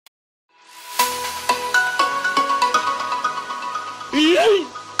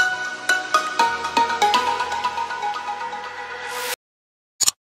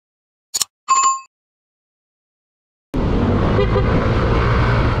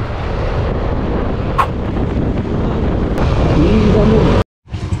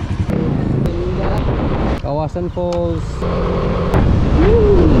Kawasan Falls.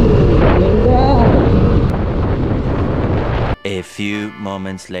 A few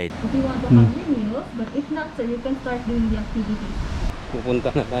moments later. If you want to have your meals, but if not, sir, you can start doing the activities.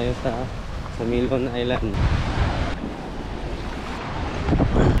 Pupunta na tayo sa Sumilon Island.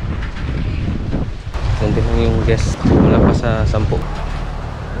 Ganti lang yung guest. Wala pa sa 10.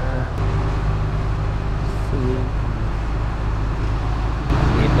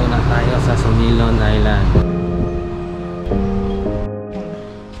 Dito na tayo sa Sumilon Island.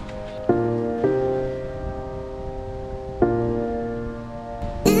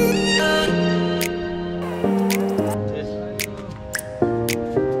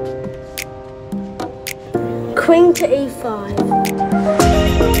 Queen to E5.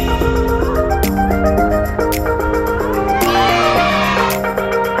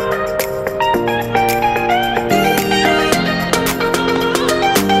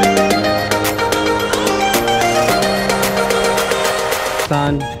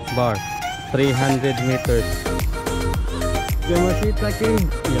 Sandbar, 300 meters. Yamashita Cave.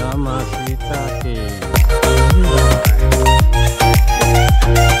 Yamashita Cave.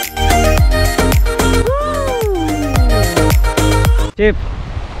 Chip,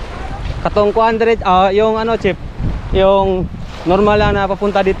 katong 200, yung ano Chip, yung normal lang na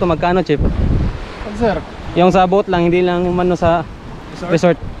papunta dito, magkano Chip? Sir, yung sa boat lang, hindi lang umano sa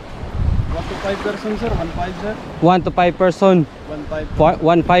resort. 1 to 5 person sir, 1.5 sir. 1 to 5 person. 1.5.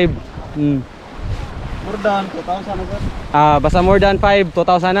 1.5. More than 2,000 na sir. Basta more than 5,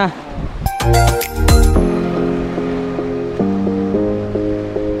 2,000 na.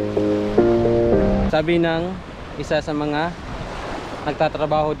 Sabi ng isa sa mga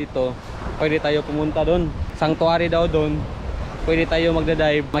nagtatrabaho dito, pwede tayo pumunta doon. Sanctuary daw doon. Pwede tayo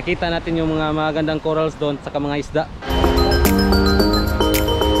magda-dive. Makita natin yung mga magandang corals doon saka mga isda.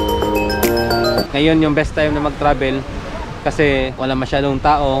 Ngayon yung best time na mag-travel kasi wala masyadong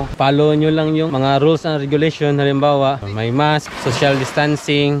tao. Follow nyo lang yung mga rules and regulation. Halimbawa, may mask, social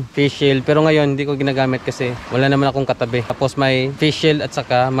distancing, face shield. Pero ngayon hindi ko ginagamit kasi wala naman akong katabi. Tapos may face shield at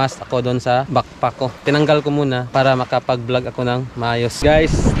saka mask ako doon sa backpack ko. Tinanggal ko muna para makapag-vlog ako ng maayos.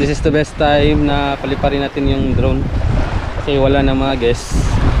 Guys, this is the best time na paliparin natin yung drone kasi wala ng mga guests.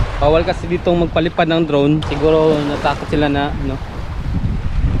 Bawal kasi ditong magpalipad ng drone. Siguro natakot sila na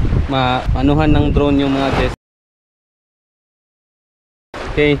maanuhan ng drone yung mga guests.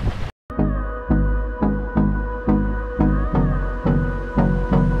 Okay.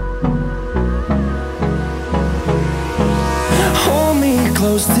 Hold me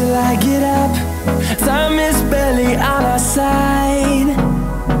close till I get up. Time is barely on our side.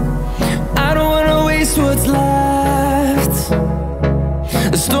 I don't wanna waste what's left.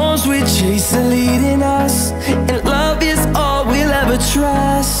 The storms we chase are leading us, and love is all we'll ever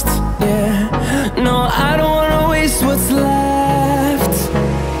trust. Yeah, no, I don't wanna waste what's left.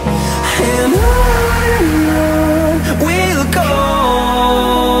 And on we'll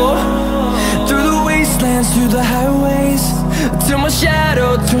go, through the wastelands, through the highways, till my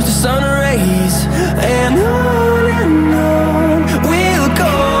shadow turns to sun rays. And on we'll go,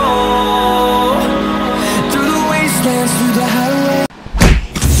 through the wastelands, through the highways.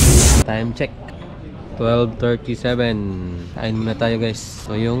 Time check 12:37. Kain muna tayo guys.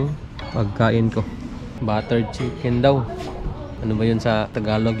 So yung pagkain ko, buttered chicken daw. Ano ba yun sa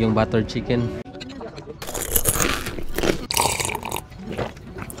Tagalog yung buttered chicken?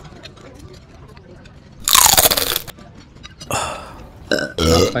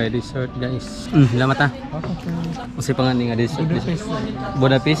 Okay, dessert guys. Salamat ah. Kasi pa nga nga dessert.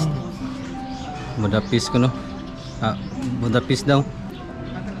 Budapest. Budapest ko no. Budapest daw.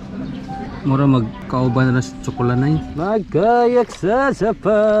 Mura magkauban na sa tsokolanay. Magkayak sa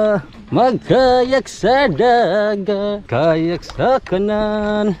sapa, magkayak sa dagat, kayak sa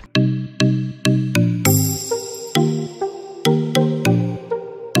kanan.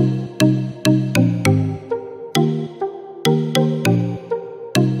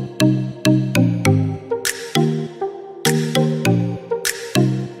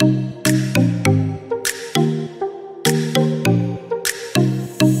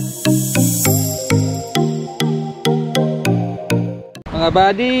 Mga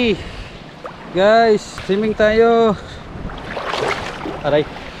buddy, guys, swimming tayo. Aray.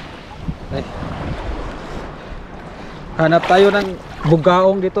 Aray. Hanap tayo ng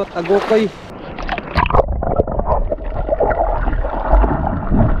bugaong dito at agokoy.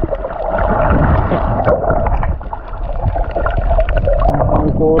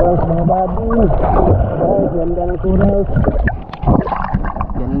 corals.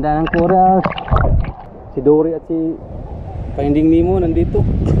 Ganda ng corals. Si Dory at si Finding Nemo nandito.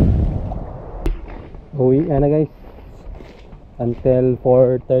 Uwi na guys. Until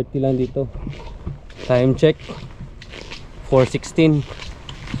 4:30 lang dito. Time check 4:16.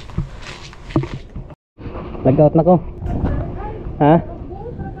 Nag-out na ko. Ha?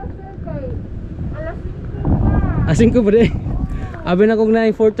 Asing ko ba rin? Abi na kong na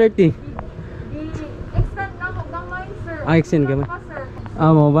 4:30. I-extend na ako gamay, sir. Extend ka ba? Sir.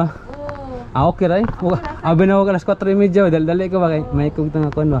 Mo ba? Oo. Okay rin. Abi na ako alas 4:30. Dali ko ba kay may kong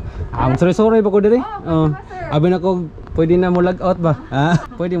tanga kon ba? Sorry ba ko diri? Abi na ko pwede na mo log out ba? Ha?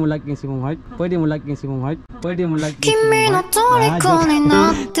 Pwede mo like si mong heart? Pwede mo like si mong heart? Pwede mo like si mong heart?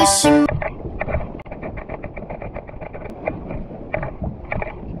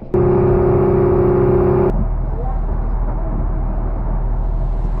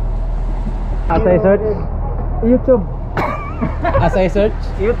 As I search YouTube. As I search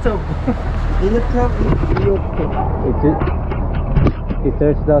YouTube. YouTube.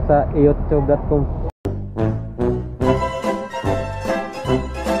 I-search daw sa youtube.com.